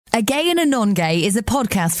A Gay and a Non-Gay is a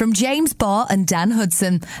podcast from James Barr and Dan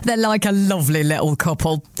Hudson. They're like a lovely little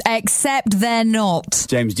couple, except they're not.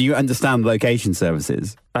 James, do you understand location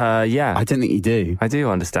services? Yeah. I don't think you do. I do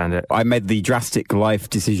understand it. I made the drastic life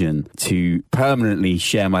decision to permanently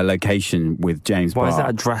share my location with James Barr. Why is that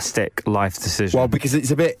a drastic life decision? Well, because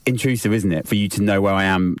it's a bit intrusive, isn't it, for you to know where I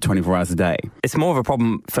am 24 hours a day? It's more of a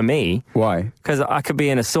problem for me. Why? Because I could be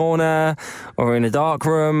in a sauna or in a dark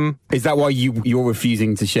room. Is that why you're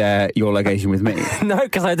refusing to share your location with me? No,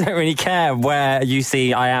 because I don't really care where you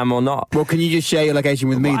see I am or not. Well, can you just share your location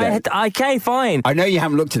with me then? Okay, fine. I know you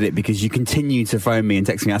haven't looked at it because you continue to phone me and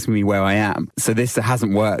text me asking me where I am. So this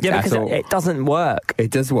hasn't worked at all. It doesn't work.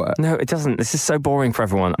 It does work. No, it doesn't. This is so boring for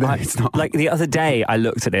everyone. No, it's not. Like the other day, I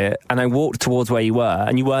looked at it and I walked towards where you were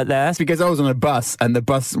and you weren't there. It's because I was on a bus and the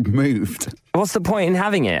bus moved. What's the point in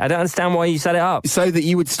having it? I don't understand why you set it up. So that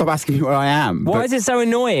you would stop asking me where I am. Why is it so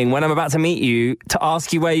annoying when I'm about to meet you to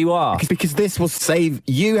ask you where you are? Because this will save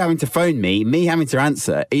you having to phone me having to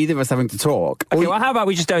answer, either of us having to talk. Okay, well, how about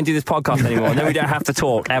we just don't do this podcast anymore and then we don't have to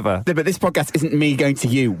talk ever? No, but this podcast isn't me going to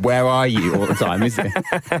you, where are you, all the time, is it?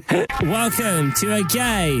 Welcome to A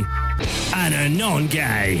Gay and a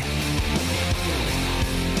Non-Gay.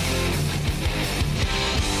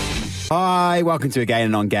 Hi, welcome to A Gay and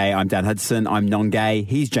a Non-Gay. I'm Dan Hudson, I'm non-gay,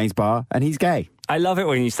 he's James Barr, and he's gay. I love it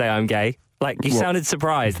when you say I'm gay. Like, you sounded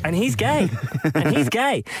surprised. And he's gay. And he's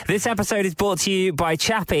gay. This episode is brought to you by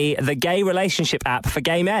Chappie, the gay relationship app for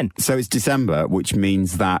gay men. So it's December, which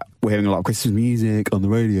means that we're hearing a lot of Christmas music on the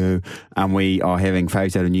radio, and we are hearing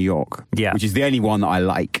Fairytale of New York, which is the only one that I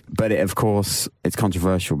like. But of course, it's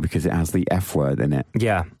controversial because it has the F word in it.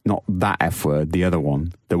 Yeah. Not that F word, the other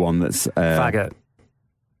one. The one that's... faggot.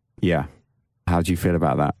 Yeah. How do you feel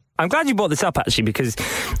about that? I'm glad you brought this up, actually, because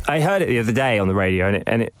I heard it the other day on the radio,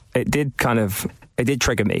 and it did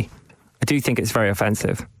trigger me. I do think it's very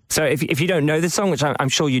offensive. So if you don't know this song, which I'm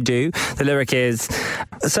sure you do, the lyric is,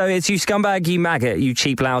 so it's you scumbag, you maggot, you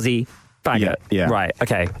cheap, lousy faggot. Yeah. Right,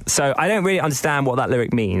 okay. So I don't really understand what that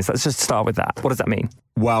lyric means. Let's just start with that. What does that mean?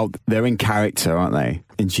 Well, they're in character, aren't they?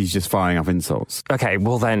 And she's just firing off insults. Okay,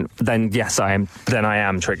 well then yes, I am. Then I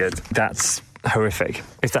am triggered. That's horrific.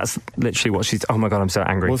 If that's literally what she's... Oh my God, I'm so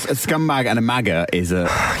angry. Well, a scumbag and a MAGA is a...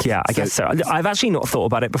 Yeah, I guess so. I've actually not thought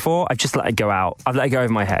about it before. I've just let it go out. I've let it go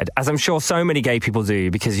over my head, as I'm sure so many gay people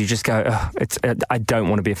do, because you just go, I don't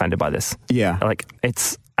want to be offended by this. Yeah. Like,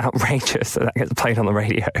 it's outrageous that gets played on the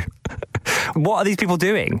radio. What are these people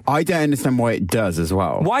doing? I don't understand why it does as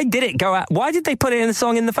well. Why did it go out? Why did they put it in the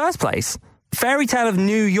song in the first place? Fairytale of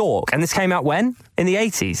New York, and this came out when? In the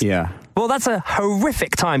 80s? Yeah. Well, that's a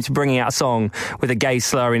horrific time to bringing out a song with a gay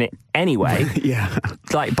slur in it anyway. Yeah.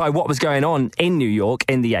 Like, by what was going on in New York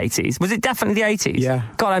in the 80s. Was it definitely the 80s? Yeah.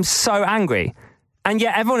 God, I'm so angry. And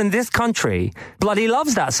yet everyone in this country bloody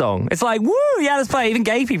loves that song. It's like, woo, yeah, let's play it. Even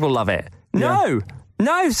gay people love it. No.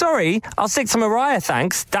 No, sorry. I'll stick to Mariah,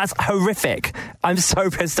 thanks. That's horrific. I'm so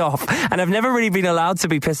pissed off. And I've never really been allowed to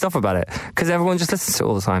be pissed off about it because everyone just listens to it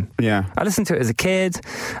all the time. Yeah. I listened to it as a kid.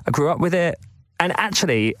 I grew up with it. And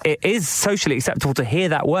actually, it is socially acceptable to hear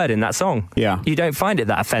that word in that song. Yeah. You don't find it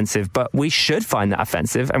that offensive, but we should find that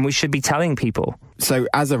offensive and we should be telling people. So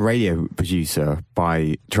as a radio producer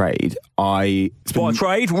by trade, By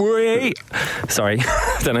trade? Sorry,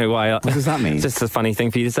 I don't know why. What does that mean? It's just a funny thing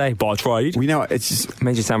for you to say. By trade? We know it's just...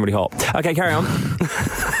 Made you sound really hot. Okay, carry on.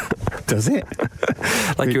 Does it?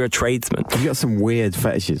 Like you're a tradesman. You've got some weird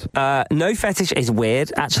fetishes. No fetish is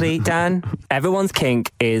weird, actually, Dan. Everyone's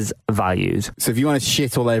kink is valued. So if you want to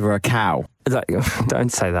shit all over a cow...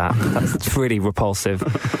 Don't say that. That's really repulsive.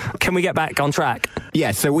 Can we get back on track?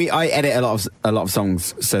 Yeah, so I edit a lot of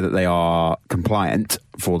songs so that they are compliant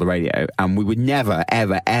for the radio, and we would never,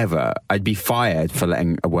 ever, ever... I'd be fired for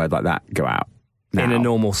letting a word like that go out. Now. In a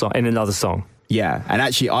normal song, in another song. Yeah, and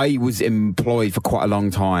actually I was employed for quite a long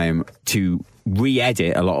time to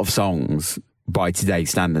re-edit a lot of songs by today's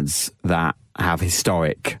standards that have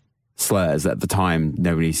historic slurs that at the time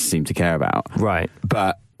nobody seemed to care about. Right.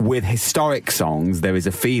 But with historic songs, there is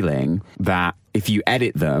a feeling that if you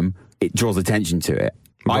edit them, it draws attention to it.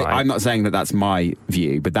 Right. I'm not saying that that's my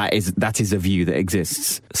view, but that is a view that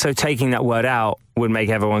exists. So taking that word out would make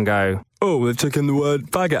everyone go, oh, they've taken the word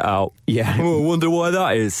faggot out. Yeah. Oh, I wonder why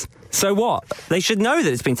that is. So what? They should know that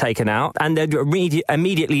it's been taken out and they'd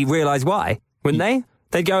immediately realise why, wouldn't they?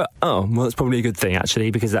 They'd go, oh, well, it's probably a good thing, actually,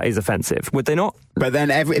 because that is offensive. Would they not? But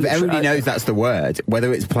then if everybody knows that's the word,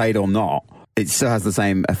 whether it's played or not, it still has the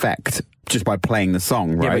same effect just by playing the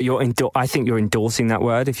song, right? Yeah, but I think you're endorsing that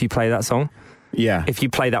word if you play that song. Yeah. If you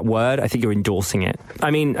play that word, I think you're endorsing it.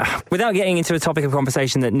 I mean, without getting into a topic of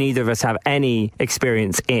conversation that neither of us have any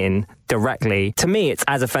experience in directly, to me, it's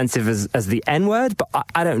as offensive as the N-word, but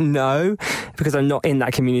I don't know, because I'm not in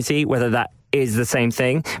that community, whether that is the same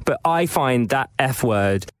thing. But I find that F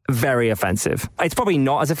word very offensive. It's probably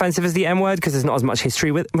not as offensive as the M word because there's not as much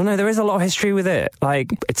history with it. Well, no, there is a lot of history with it.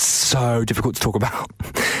 Like, it's so difficult to talk about.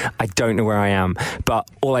 I don't know where I am, but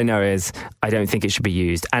all I know is I don't think it should be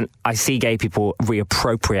used. And I see gay people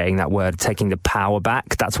reappropriating that word, taking the power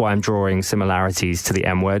back. That's why I'm drawing similarities to the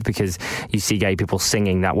M word, because you see gay people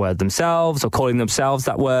singing that word themselves or calling themselves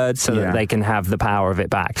that word so that they can have the power of it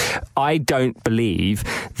back. I don't believe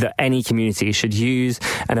that any community should use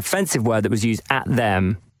an offensive word that was used at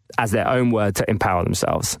them as their own word to empower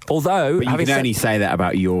themselves. Although, but you can only say that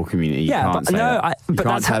about your community. You can't say that. You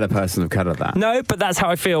can't tell a person of colour that. No, but that's how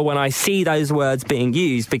I feel when I see those words being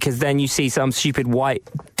used, because then you see some stupid white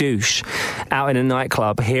douche out in a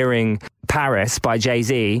nightclub hearing Paris by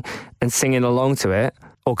Jay-Z and singing along to it,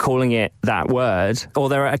 or calling it that word, or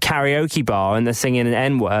they're at a karaoke bar and they're singing an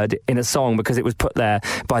N-word in a song because it was put there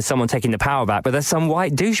by someone taking the power back, but there's some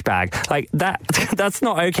white douchebag. Like, that's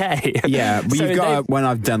not okay. Yeah, but so you've got when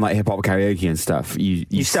I've done like hip-hop karaoke and stuff,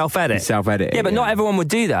 you self-edit. You self-edit. Yeah, but not everyone would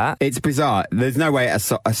do that. It's bizarre. There's no way a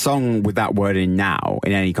song with that word in now,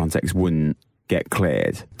 in any context, wouldn't get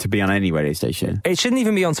cleared to be on any radio station. It shouldn't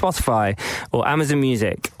even be on Spotify or Amazon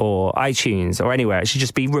Music or iTunes or anywhere. It should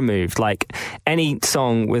just be removed. Like, any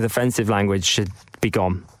song with offensive language should be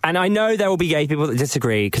gone. And I know there will be gay people that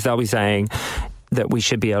disagree, because they'll be saying that we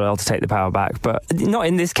should be able to take the power back, but not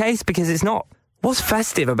in this case, because it's not. What's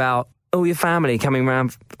festive about all your family coming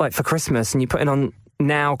around like for Christmas and you putting on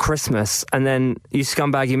Now Christmas, and then you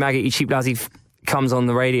scumbag, you maggot, you cheap lousy comes on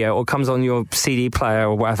the radio or comes on your CD player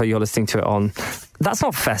or whatever you're listening to it on. That's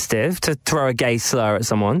not festive to throw a gay slur at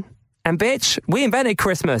someone. And bitch, we invented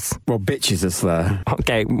Christmas. Well, bitch is a slur.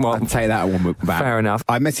 Okay, well, I'll take that one back. Fair enough.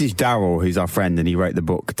 I messaged Daryl, who's our friend, and he wrote the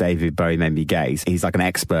book David Bowie Made Me Gay. He's like an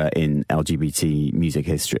expert in LGBT music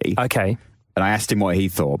history. Okay. And I asked him what he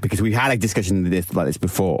thought, because we've had a discussion like this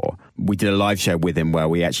before. We did a live show with him where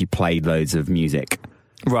we actually played loads of music.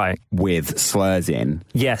 Right. With slurs in.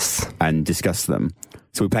 Yes. And discussed them.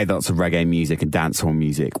 So we played lots of reggae music and dancehall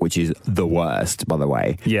music, which is the worst, by the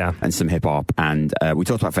way. Yeah. And some hip hop. And we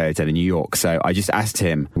talked about Fairytale of New York. So I just asked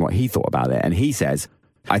him what he thought about it. And he says,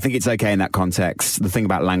 I think it's okay in that context. The thing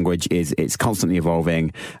about language is it's constantly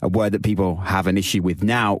evolving. A word that people have an issue with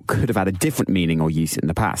now could have had a different meaning or use in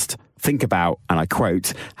the past. Think about, and I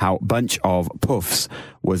quote, how Bunch of Puffs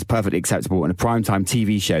was perfectly acceptable in a primetime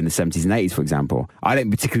TV show in the 70s and 80s, for example. I don't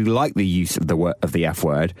particularly like the use of the F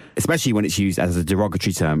word, especially when it's used as a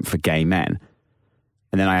derogatory term for gay men.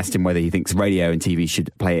 And then I asked him whether he thinks radio and TV should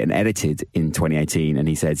play it unedited in 2018, and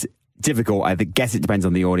he says, difficult. I guess it depends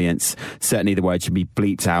on the audience. Certainly the word should be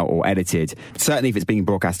bleeped out or edited, certainly if it's being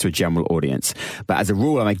broadcast to a general audience. But as a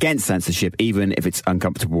rule, I'm against censorship, even if it's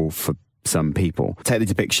uncomfortable for some people. Take the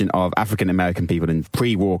depiction of African American people in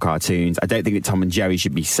pre-war cartoons. I don't think that Tom and Jerry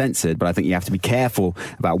should be censored, but I think you have to be careful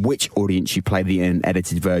about which audience you play the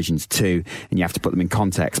unedited versions to, and you have to put them in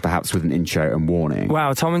context, perhaps with an intro and warning.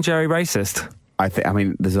 Wow, Tom and Jerry racist. I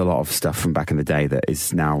mean, there's a lot of stuff from back in the day that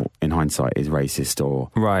is now, in hindsight, is racist or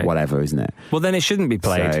whatever, isn't it? Well, then it shouldn't be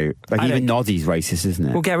played. So, like, even Noddy's racist, isn't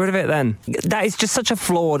it? Well, get rid of it then. That is just such a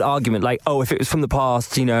flawed argument. Like, oh, if it was from the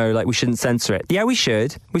past, like we shouldn't censor it. Yeah, we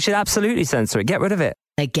should. We should absolutely censor it. Get rid of it.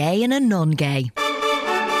 A gay and a non-gay.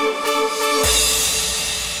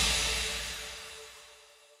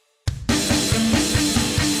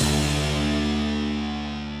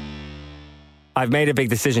 I've made a big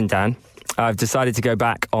decision, Dan. I've decided to go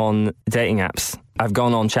back on dating apps. I've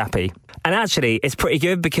gone on Chappy. And actually, it's pretty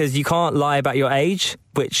good because you can't lie about your age,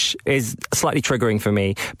 which is slightly triggering for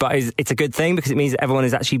me. But it's a good thing because it means that everyone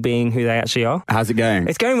is actually being who they actually are. How's it going?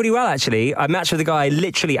 It's going really well, actually. I matched with a guy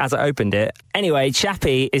literally as I opened it. Anyway,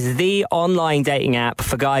 Chappy is the online dating app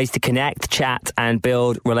for guys to connect, chat, and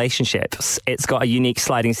build relationships. It's got a unique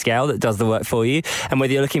sliding scale that does the work for you. And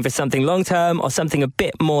whether you're looking for something long-term or something a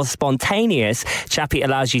bit more spontaneous, Chappy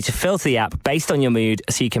allows you to filter the app based on your mood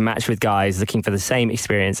so you can match with guys looking for the same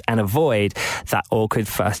experience and avoid that awkward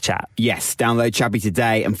first chat. Yes, download Chappy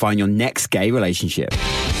today and find your next gay relationship.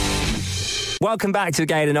 Welcome back to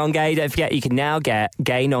Gay and Non-Gay. Don't forget you can now get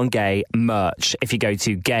Gay Non-Gay merch. If you go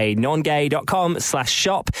to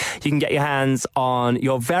gaynongay.com/shop, you can get your hands on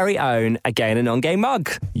your very own A Gay and a Non-Gay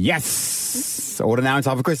mug. Yes! Order now in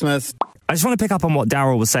time for Christmas. I just want to pick up on what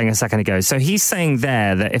Daryl was saying a second ago. So he's saying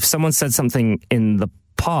there that if someone said something in the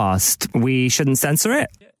past, we shouldn't censor it?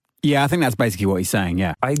 Yeah, I think that's basically what he's saying,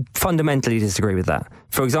 yeah. I fundamentally disagree with that.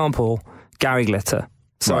 For example, Gary Glitter.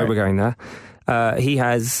 Sorry, Right. we're going there. He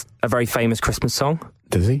has a very famous Christmas song.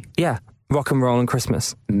 Does he? Yeah, Rock and Roll and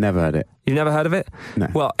Christmas. Never heard it. You've never heard of it? No.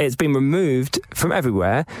 Well, it's been removed from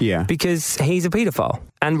everywhere Yeah. because he's a paedophile,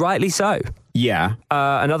 and rightly so. Yeah.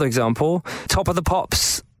 Another example, Top of the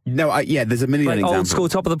Pops. No, there's a million Like examples. old school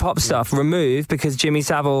Top of the Pop stuff removed because Jimmy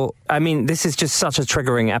Savile. I mean, this is just such a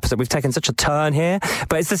triggering episode. We've taken such a turn here,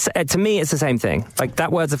 but to me, it's the same thing. Like,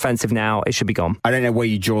 that word's offensive now. It should be gone. I don't know where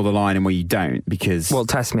you draw the line and where you don't, because... Well,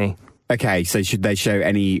 test me. Okay, so should they show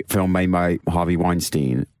any film made by Harvey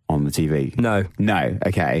Weinstein on the TV? No. No,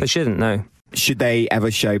 okay. They shouldn't, no. Should they ever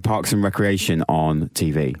show Parks and Recreation on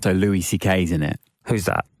TV? So Louis C.K.'s in it. Who's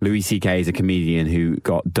that? Louis C.K. is a comedian who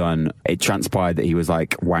got done... It transpired that he was,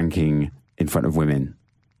 like, wanking in front of women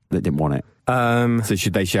that didn't want it. So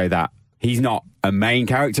should they show that? He's not a main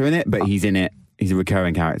character in it, but he's in it. He's a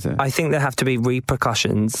recurring character. I think there have to be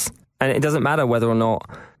repercussions, and it doesn't matter whether or not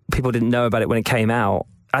people didn't know about it when it came out.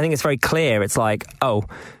 I think it's very clear. It's like, oh,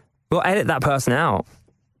 we'll edit that person out,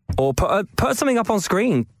 or put something up on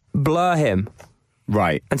screen, blur him,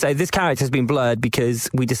 Right. and say this character has been blurred because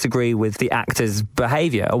we disagree with the actor's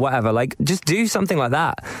behaviour or whatever. Like, just do something like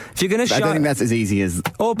that. If you're going to show, I don't think that's as easy as...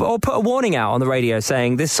 or put a warning out on the radio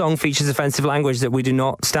saying this song features offensive language that we do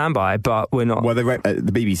not stand by, but we're not. Well, the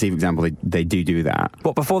BBC, for example, they do that.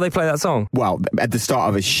 What, before they play that song? Well, at the start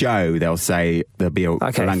of a show, they'll say there'll be a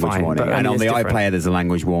language fine, warning. but, I And mean, on the it's different. iPlayer, there's a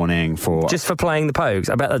language warning for... Just for playing the Pogues.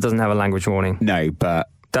 I bet that doesn't have a language warning. No, but...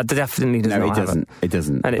 That definitely does No, not it have doesn't. It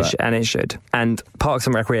doesn't. And but it should. And Parks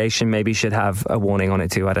and Recreation maybe should have a warning on it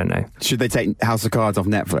too. I don't know. should they take House of Cards off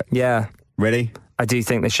Netflix? Yeah, Really? I do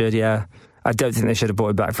think they should. Yeah, I don't think they should have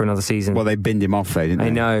brought it back for another season. Well, they binned him off, though, didn't they? I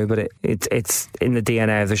know, but it's in the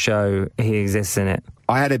DNA of the show. He exists in it.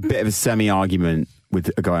 I had a bit of a semi-argument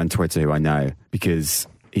with a guy on Twitter who I know, because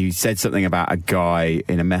he said something about a guy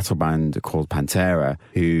in a metal band called Pantera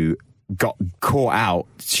who got caught out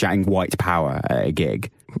shouting white power at a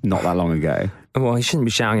gig not that long ago. Well, he shouldn't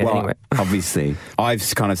be shouting it Well, anyway. obviously, I've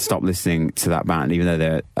kind of stopped listening to that band, even though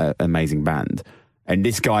they're an amazing band. And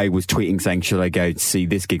this guy was tweeting saying, should I go to see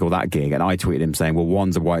this gig or that gig? And I tweeted him saying, well,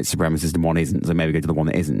 one's a white supremacist and one isn't, so maybe go to the one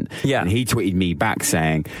that isn't. Yeah. And he tweeted me back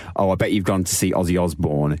saying, oh, I bet you've gone to see Ozzy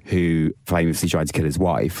Osbourne, who famously tried to kill his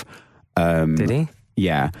wife. Did he?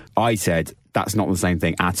 Yeah. I said, that's not the same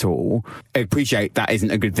thing at all. I appreciate that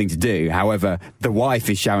isn't a good thing to do. However, the wife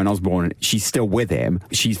is Sharon Osbourne. She's still with him.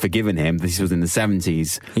 She's forgiven him. This was in the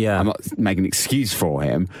 70s. Yeah. I'm not making an excuse for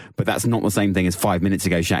him, but that's not the same thing as 5 minutes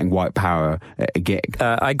ago shouting white power at a gig.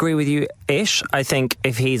 I agree with you, Ish. I think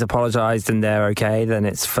if he's apologised and they're okay, then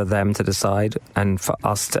it's for them to decide and for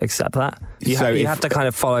us to accept that. You have to kind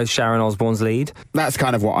of follow Sharon Osbourne's lead. That's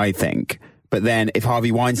kind of what I think. But then if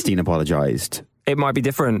Harvey Weinstein apologised... It might be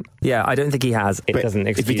different. Yeah, I don't think he has. It But doesn't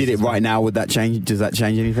if he excuse did it his right now, would that change? Does that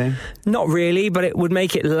change anything? Not really, but it would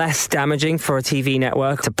make it less damaging for a TV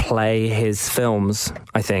network to play his films,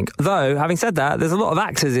 I think. Though, having said that, there's a lot of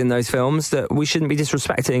actors in those films that we shouldn't be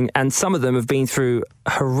disrespecting, and some of them have been through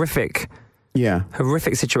horrific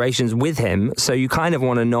situations with him, so you kind of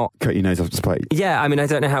want to not... Cut your nose off to spite. Yeah, I mean, I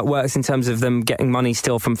don't know how it works in terms of them getting money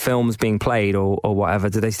still from films being played or whatever.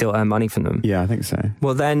 Do they still earn money from them? Yeah, I think so.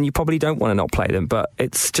 Well, then you probably don't want to not play them, but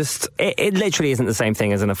it's just... It literally isn't the same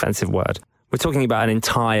thing as an offensive word. We're talking about an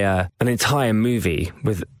entire movie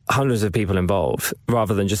with hundreds of people involved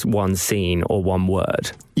rather than just one scene or one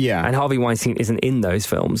word. Yeah. And Harvey Weinstein isn't in those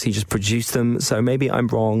films. He just produced them. So maybe I'm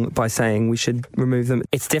wrong by saying we should remove them.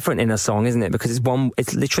 It's different in a song, isn't it? Because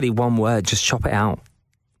it's literally one word. Just chop it out.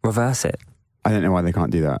 Reverse it. I don't know why they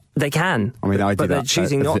can't do that. They can. I mean, I do but they're that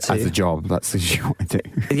choosing not to. as a job. That's what I do.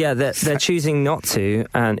 Yeah, they're choosing not to.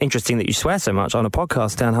 And interesting that you swear so much on a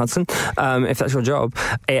podcast, Dan Hudson. If that's your job,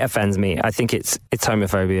 it offends me. I think it's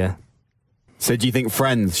homophobia. So do you think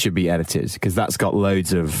Friends should be edited? Because that's got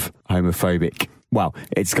loads of homophobic... Well,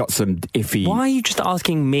 it's got some iffy... Why are you just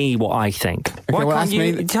asking me what I think? Why well, can't ask you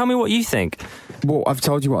me. tell me what you think? Well, I've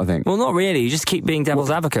told you what I think. Well, not really. You just keep being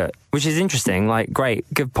devil's advocate, which is interesting. Like, great,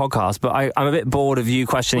 good podcast. But I'm a bit bored of you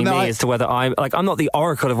questioning me as to whether I'm not the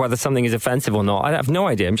oracle of whether something is offensive or not. I have no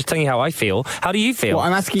idea. I'm just telling you how I feel. How do you feel? Well,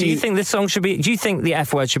 I'm asking do you you- think this song should be... Do you think the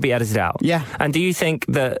F word should be edited out? Yeah. And do you think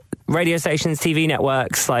that radio stations, TV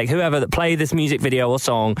networks, like whoever that play this music video or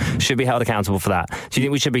song should be held accountable for that? Do you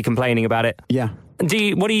think we should be complaining about it? Yeah. What do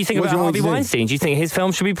you think What do about you want Harvey me to do? Weinstein? Do you think his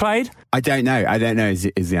film should be played? I don't know. I don't know is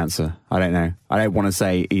the answer. I don't know. I don't want to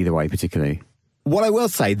say either way particularly. What I will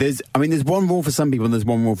say, there's one rule for some people and there's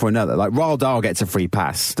one rule for another. Like, Roald Dahl gets a free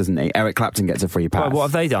pass, doesn't he? Eric Clapton gets a free pass. Well, what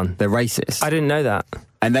have they done? They're racist. I didn't know that.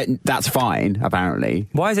 And that's fine, apparently.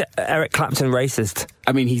 Why is it Eric Clapton racist?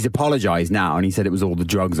 I mean, he's apologised now and he said it was all the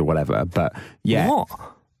drugs or whatever, but yeah. What?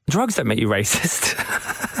 Drugs don't make you racist.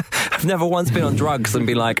 I've never once been on drugs and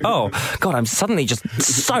been like, oh, God, I'm suddenly just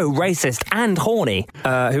so racist and horny.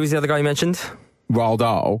 Who was the other guy you mentioned? Roald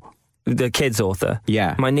Dahl. The kids author.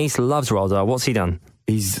 Yeah. My niece loves Roald Dahl. What's he done?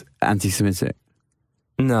 He's anti-Semitic.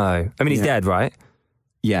 No. I mean, he's dead, right?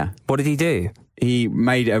 Yeah. What did he do? He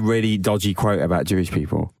made a really dodgy quote about Jewish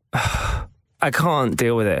people. I can't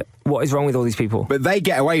deal with it. What is wrong with all these people? But they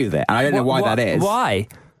get away with it, and I don't know why that is. Why?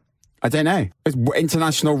 I don't know. It's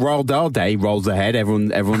International Roald Dahl Day rolls ahead.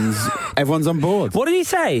 Everyone's on board. What did he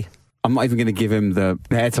say? I'm not even going to give him the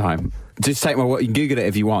airtime. Just take my word. You can Google it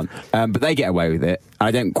if you want. But they get away with it. I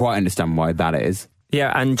don't quite understand why that is.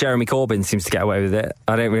 Yeah, and Jeremy Corbyn seems to get away with it.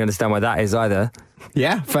 I don't really understand why that is either.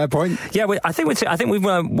 Yeah, fair point. Yeah, I think we've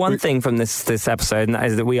learned one thing from this episode, and that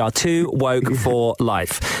is that we are too woke for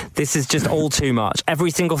life. This is just all too much.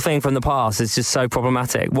 Every single thing from the past is just so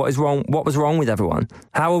problematic. What is wrong? What was wrong with everyone?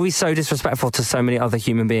 How are we so disrespectful to so many other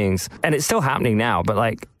human beings? And it's still happening now, but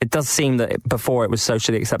like it does seem that before it was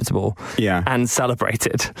socially acceptable, and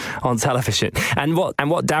celebrated on television. And what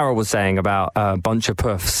Daryl was saying about a bunch of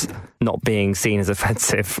puffs not being seen as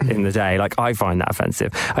offensive in the day, like I find that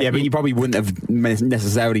offensive. Yeah, but you probably wouldn't have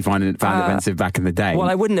necessarily found it offensive back in the day. Well,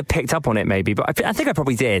 I wouldn't have picked up on it maybe, but I think I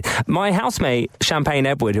probably did. My housemate, Champagne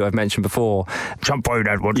Edward, who I've mentioned before, Champagne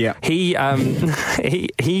Edward, he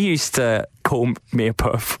used to call me a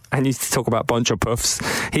puff and used to talk about a bunch of puffs.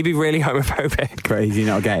 He'd be really homophobic. But is he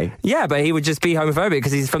not gay? Yeah, but he would just be homophobic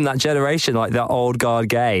because he's from that generation, like that old guard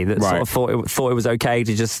gay that sort of thought it was okay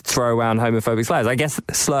to just throw around homophobic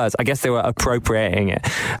slurs. I guess they were appropriating it.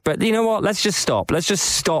 But you know what? Let's just stop. Let's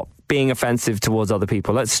just stop being offensive towards other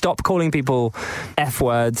people. Let's stop calling people F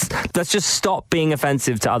words. Let's just stop being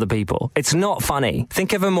offensive to other people. It's not funny.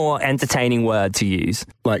 Think of a more entertaining word to use.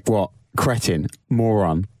 Like what? Cretin,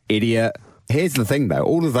 moron, idiot. Here's the thing, though.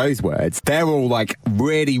 All of those words, they're all like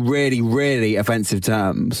really, really, really offensive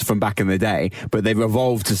terms from back in the day, but they've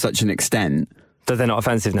evolved to such an extent that they're not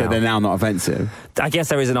offensive now. That they're now not offensive. I guess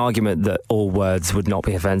there is an argument that all words would not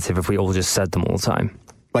be offensive if we all just said them all the time.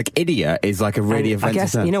 Like idiot is like a really offensive I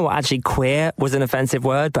guess, term. You know what, actually queer was an offensive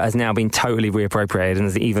word, but has now been totally reappropriated and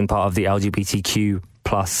is even part of the LGBTQ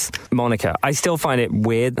plus moniker. I still find it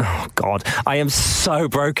weird. Oh, God. I am so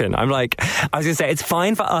broken. I was going to say, it's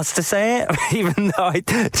fine for us to say it, even though I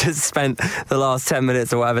just spent the last 10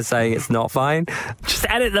 minutes or whatever saying it's not fine. Just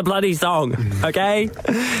edit the bloody song, okay?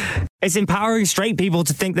 It's empowering straight people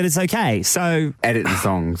to think that it's okay. So edit the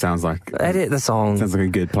song sounds like a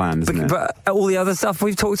good plan, doesn't it? But all the other stuff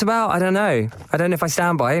we've talked about, I don't know. I don't know if I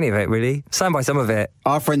stand by any of it, really. Stand by some of it.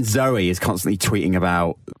 Our friend Zoe is constantly tweeting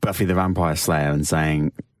about Buffy the Vampire Slayer and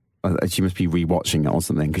saying she must be rewatching it or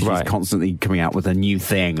something because she's constantly coming out with a new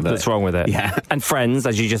thing that's wrong with it. Yeah. And Friends,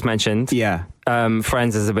 as you just mentioned. Yeah.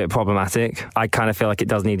 Friends is a bit problematic. I kind of feel like it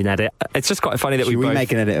does need an edit. It's just quite funny that we both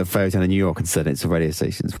make an edit of Fairytale of New York and send it to radio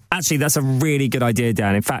stations. Actually, that's a really good idea,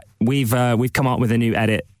 Dan. In fact, we've come up with a new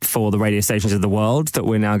edit for the radio stations of the world that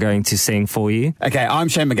we're now going to sing for you. Okay, I'm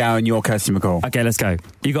Shane McGowan, you're Kirsty McCall. Okay, let's go.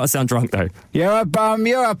 You got to sound drunk though. You're a bum,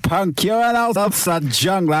 you're a punk, you're an old upside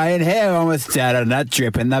junk lying here almost dead on that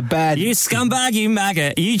drip in the bed. You scumbag, you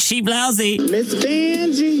maggot, you cheap lousy. Miss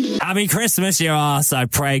Vanjie. Happy Christmas, your ass. I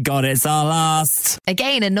pray God it's our last.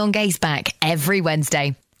 Again, a non-gay's back every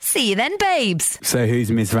Wednesday. See you then, babes. So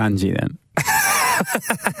who's Miss Vanjie then?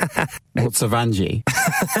 What's a Vanjie?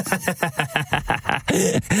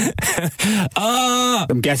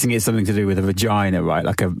 I'm guessing it's something to do with a vagina, right?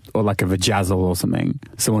 Like a vajazzle or something.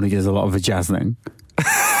 Someone who does a lot of vajazzling.